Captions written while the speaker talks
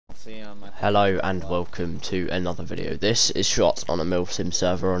see him. Hello and welcome to another video. This is shot on a milsim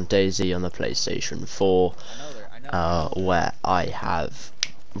server on DayZ on the PlayStation 4,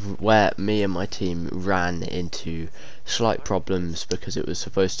 where me and my team ran into slight problems because it was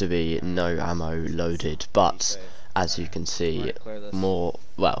supposed to be no ammo loaded, but as you can see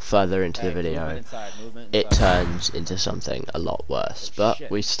further into the video, it turns into something a lot worse. But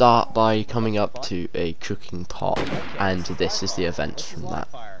we start by coming up to a cooking pot, and this is the event from that.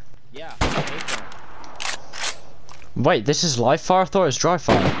 Yeah. Wait, this is live fire? I thought it was dry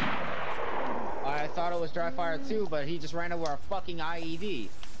fire. I thought it was dry fire too, but he just ran over a fucking IED.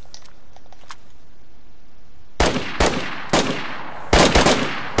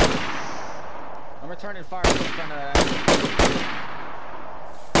 I'm returning fire in front of that.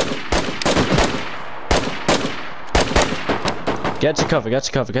 Get to cover, get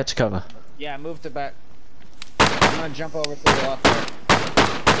to cover, get to cover. Yeah, move to back. I'm gonna jump over to the left there.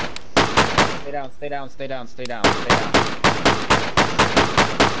 Stay down, stay down, stay down, stay down, stay down.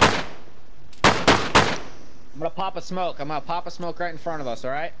 I'm gonna pop a smoke. I'm gonna pop a smoke right in front of us,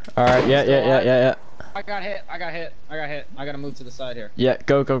 alright? Alright, yeah. I got hit. I gotta move to the side here. Yeah,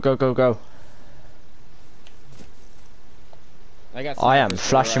 go. I am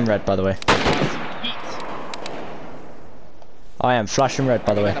flashing red, by the way. I am flashing red,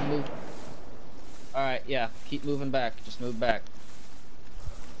 by the way. Alright, yeah. Keep moving back. Just move back.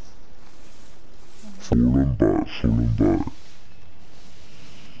 Falling back. Yeah.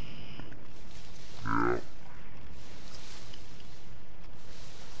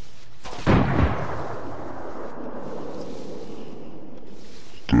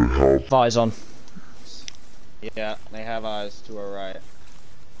 They have Eyes on. Yeah, they have eyes to our right.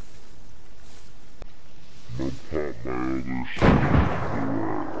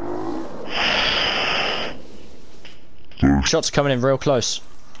 Shots coming in real close.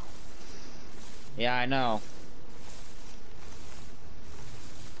 Yeah, I know.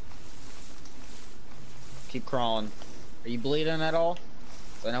 Keep crawling. Are you bleeding at all?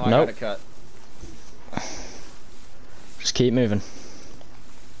 I know Nope. I got a cut. Just keep moving.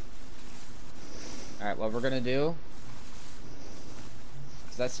 Alright, what we're gonna do...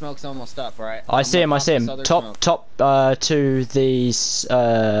 Cause that smoke's almost up, right? I see him. Top to these,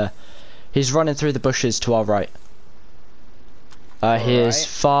 he's running through the bushes to our right. He is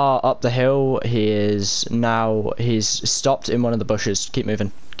far up the hill. He's stopped in one of the bushes. Keep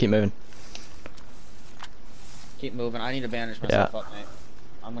moving. Keep moving. I need to bandage myself up, mate.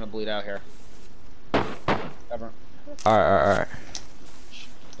 I'm gonna bleed out here. Cover. Alright.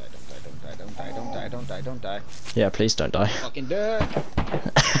 Don't die. Yeah, please don't die. Fucking dead.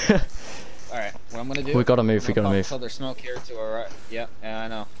 Alright, what I'm gonna do... We gotta move, pop this other smoke here to our right. Yeah, I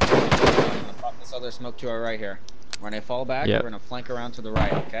know. I'm gonna pop this other smoke to our right here. When I fall back, we're gonna flank around to the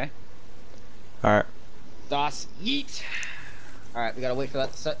right, okay? Alright. Das yeet! Alright, we gotta wait for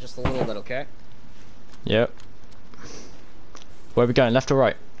that to set just a little bit, okay? Yep. Where are we going, left or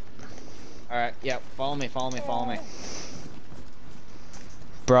right? Alright, yeah, follow me.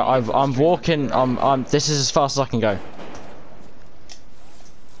 Bro, I'm walking, this is as fast as I can go.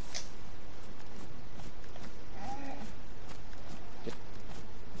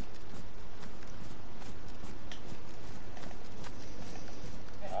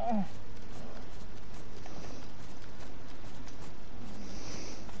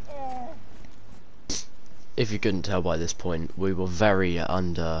 If you couldn't tell by this point, we were very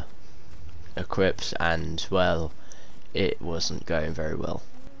under equipped and, well, it wasn't going very well.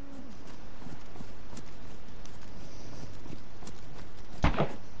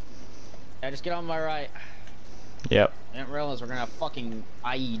 Yeah, just get on my right. Yep. I didn't realize we're gonna have fucking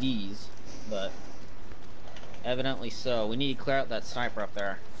IEDs, but evidently so. We need to clear out that sniper up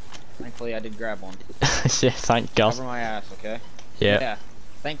there. Thankfully I did grab one. Yeah, thank God. Cover my ass, okay? Yeah.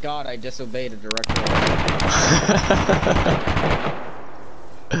 Thank God I disobeyed a directive.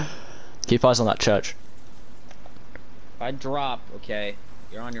 Keep eyes on that church. If I drop, okay,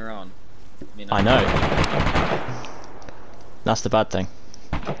 you're on your own. I know. That's the bad thing.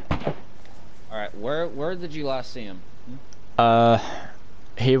 Alright, where did you last see him?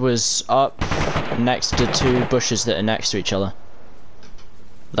 He was up next to two bushes that are next to each other.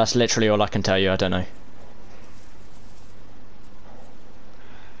 That's literally all I can tell you, I don't know.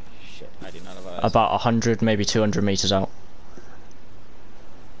 Shit, I do not have eyes. About 100, maybe 200 meters out.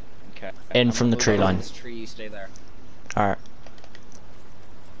 Okay. In from the tree line. This tree, you stay there. Alright.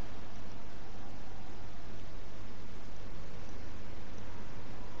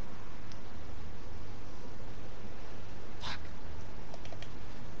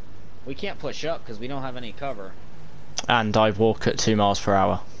 We can't push up because we don't have any cover. And I walk at 2 miles per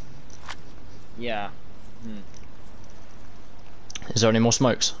hour. Yeah. Is there any more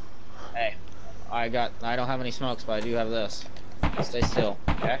smokes? Hey, I don't have any smokes, but I do have this. Stay still,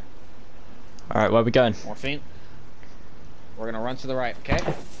 okay? Alright, where are we going? Morphine. We're gonna run to the right, okay?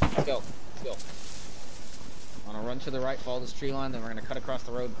 Let's go. Let's go. I'm gonna run to the right, follow this tree line, then we're gonna cut across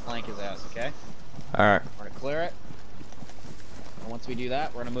the road and flank his ass, okay? Alright. We're gonna clear it. And once we do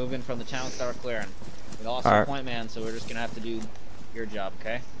that, we're gonna move in from the town and start clearing. We lost our point man, so we're just gonna have to do your job,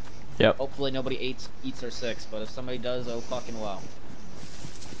 okay? Yep. Hopefully nobody eats or six, but if somebody does, oh fucking well.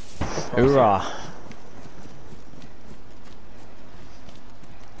 Hoorah.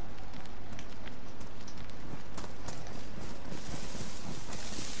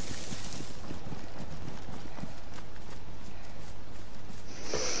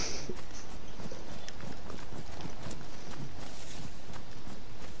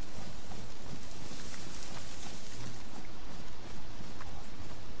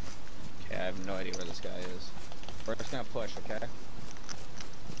 Okay, I have no idea where this guy is. We're just gonna push, okay?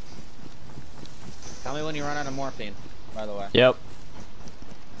 Tell me when you run out of morphine, by the way. Yep.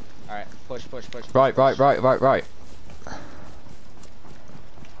 Alright, push. Right.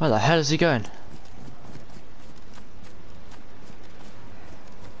 Where the hell is he going?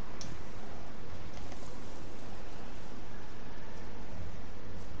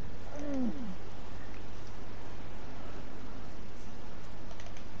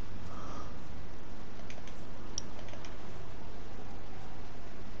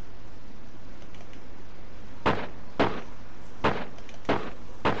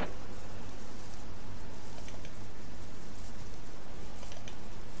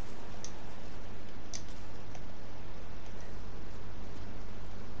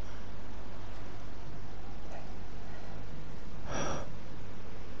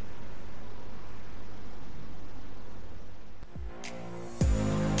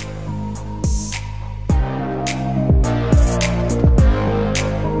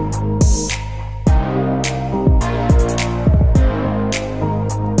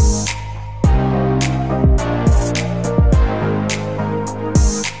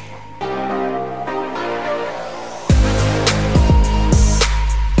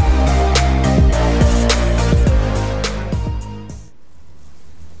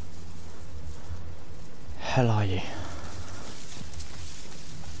 Hell are you?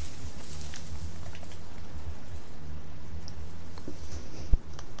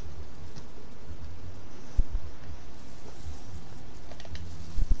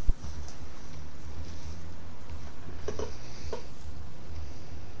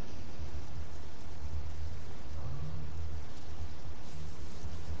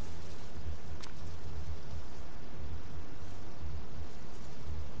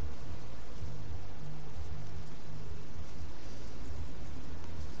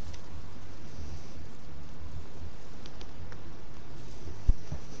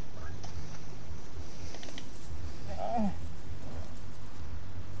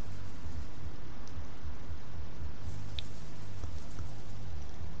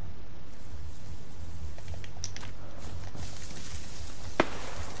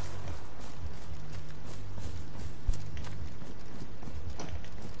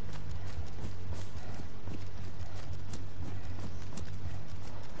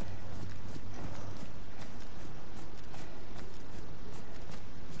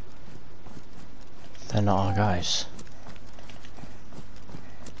 They're not our guys.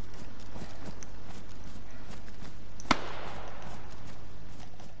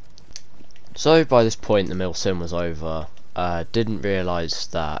 So by this point the milsim was over. Didn't realise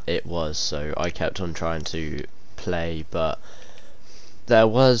that it was, so I kept on trying to play, but there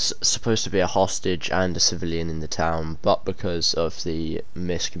was supposed to be a hostage and a civilian in the town, but because of the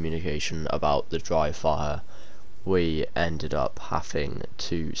miscommunication about the dry fire, we ended up having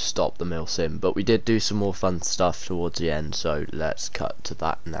to stop the milsim. But we did do some more fun stuff towards the end, so let's cut to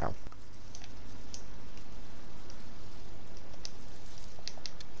that now.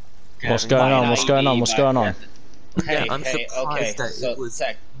 What's going on? What's going on? What's going on? Hey, I'm surprised that so, it was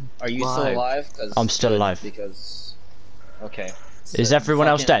Sec, are you live. still alive? I'm still alive. Because, okay. Is everyone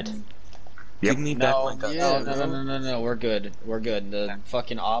else dead? Give me back my gun. No, we're good. We're good. The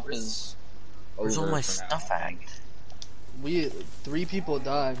fucking op is Where's all over my for stuff now. at? 3 people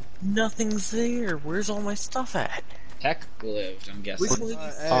died. Nothing's there. Where's all my stuff at? Tech lived, I'm guessing. Which one?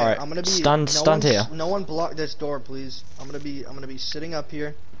 Hey, Alright, I'm gonna be stand here. No one block this door, please. I'm gonna be sitting up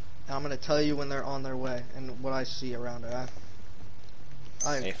here, and I'm gonna tell you when they're on their way and what I see around it.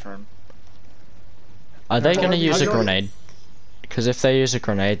 Stay firm. Are they I've going to already- use I've a already- grenade? Because if they use a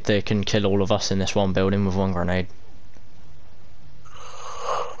grenade, they can kill all of us in this one building with one grenade.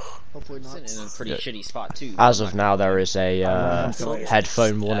 Hopefully Hopefully not. Sitting in a pretty shitty spot too. As of now, there is a Stabbing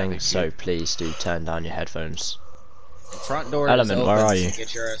headphone warning, you. so please do turn down your headphones. Front door Element, is open. where are you?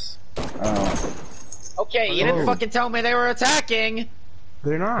 Get yours. Oh. Okay, you didn't fucking tell me they were attacking.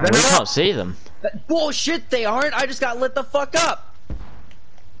 They're not. We can't see them. Bullshit, they aren't. I just got lit the fuck up.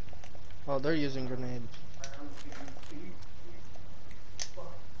 Oh, they're using grenades.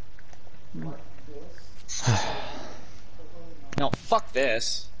 No, fuck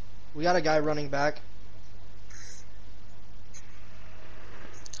this. We got a guy running back.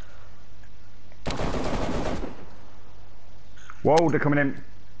 Whoa, they're coming in.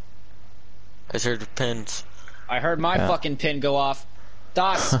 I heard the pins. I heard my fucking pin go off.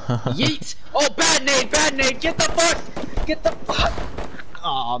 Dots. Yeet. Oh, bad nade, bad nade. Get the fuck. Get the fuck.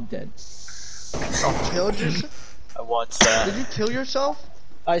 Oh, I'm dead. Killed yourself? I watched that. Did you kill yourself?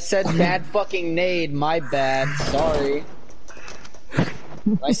 I said bad fucking nade. My bad. Sorry.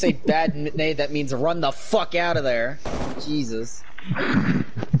 When I say bad nade, that means run the fuck out of there. Jesus.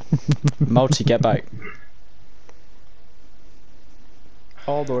 Multi, get back.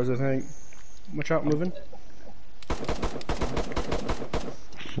 All doors, I think. Watch out, moving.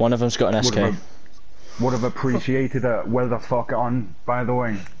 One of them's got an SK. Would have appreciated a well the fuck on, by the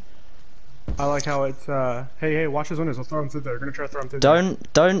way. I like how it's, hey, watch his windows. I'll throw him through there. They're gonna try to throw him through there.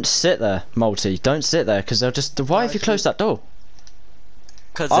 Don't sit there, Multi. Don't sit there, because they'll just. Why have you closed that door?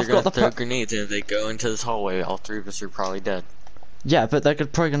 Because they're gonna throw grenades, and if they go into this hallway, all three of us are probably dead. Yeah, but they're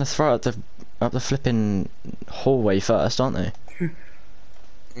probably gonna throw it up the flipping hallway first, aren't they?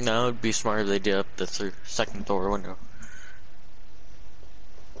 No, it'd be smarter if they did up the second door window.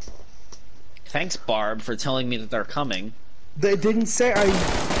 Thanks, Barb, for telling me that they're coming. They didn't say I.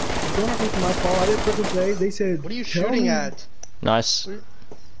 Don't have to my fault. I didn't fucking say. They said. What are you shooting at? Nice.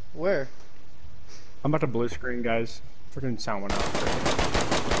 Where? I'm about to blue screen, guys. Freaking sound went out.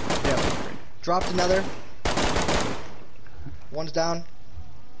 Yeah. Blue screen. Dropped another. One's down.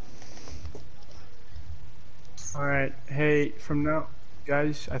 All right. Hey, from now,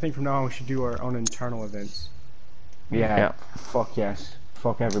 guys. I think from now on we should do our own internal events. Yeah. Fuck yes.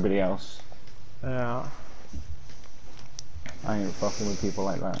 Fuck everybody else. Yeah. I ain't fucking with people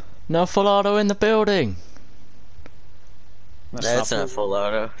like that. No full auto in the building. That's not full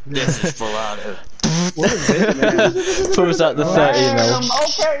auto. This is full auto. What is it, man? Pulls out the 30 mil.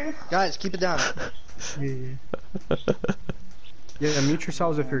 Okay. Guys, keep it down. Yeah, mute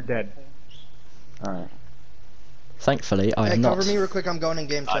yourselves if you're dead. Alright. Thankfully, I Hey, am not. cover me real quick. I'm going in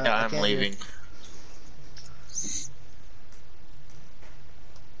game chat. I'm can't leaving.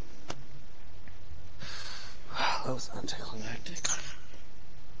 That was anticlimactic.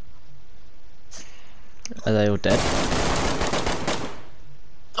 Are they all dead?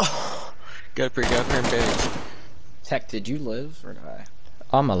 Oh, got a bandage. Tech, did you live or die?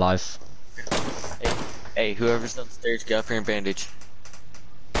 I'm alive. Hey, whoever's downstairs, get up here and bandage.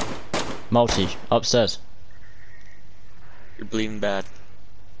 Multi, upstairs. You're bleeding bad.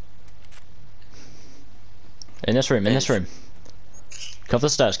 In this room, in this room. Cover the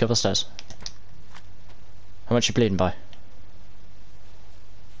stairs, cover the stairs. How much you bleeding by?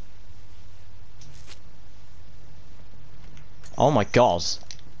 Oh my god.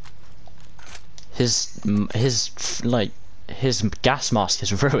 His gas mask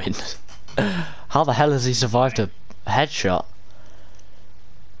is ruined. How the hell has he survived a headshot?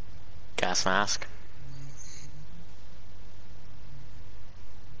 Gas mask.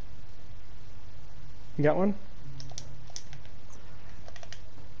 You got one?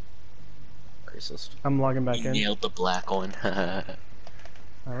 Racist. I'm logging back You in. nailed the black one. I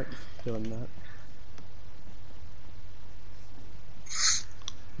like feeling that.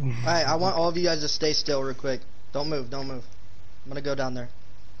 Alright, I want all of you guys to stay still real quick. Don't move, don't move. I'm gonna go down there.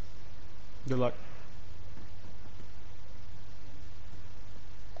 Good luck.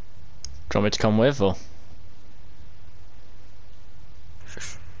 Do you want me to come with or?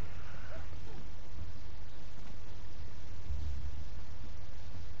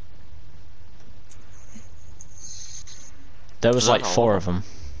 There was like 4 of them.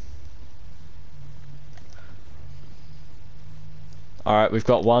 Alright, we've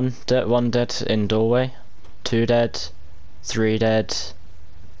got one dead in doorway, 2 dead, 3 dead.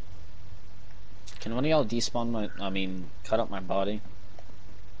 Can one of y'all despawn cut up my body?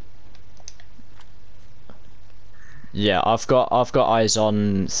 Yeah, I've got eyes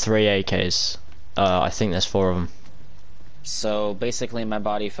on 3 AKs. I think there's 4 of them. So basically my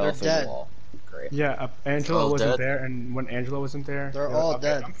body fell They're through dead. the wall. Great. Yeah, Angela All wasn't dead? there, and when Angela wasn't there, They're yeah, all okay,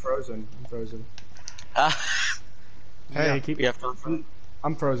 dead. I'm frozen. I'm frozen. Ah, Hey, Yeah. keep. we have to.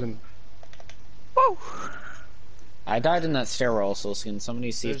 I'm frozen. I I died in that stairwell, so can somebody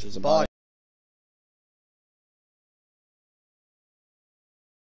see if there's a body.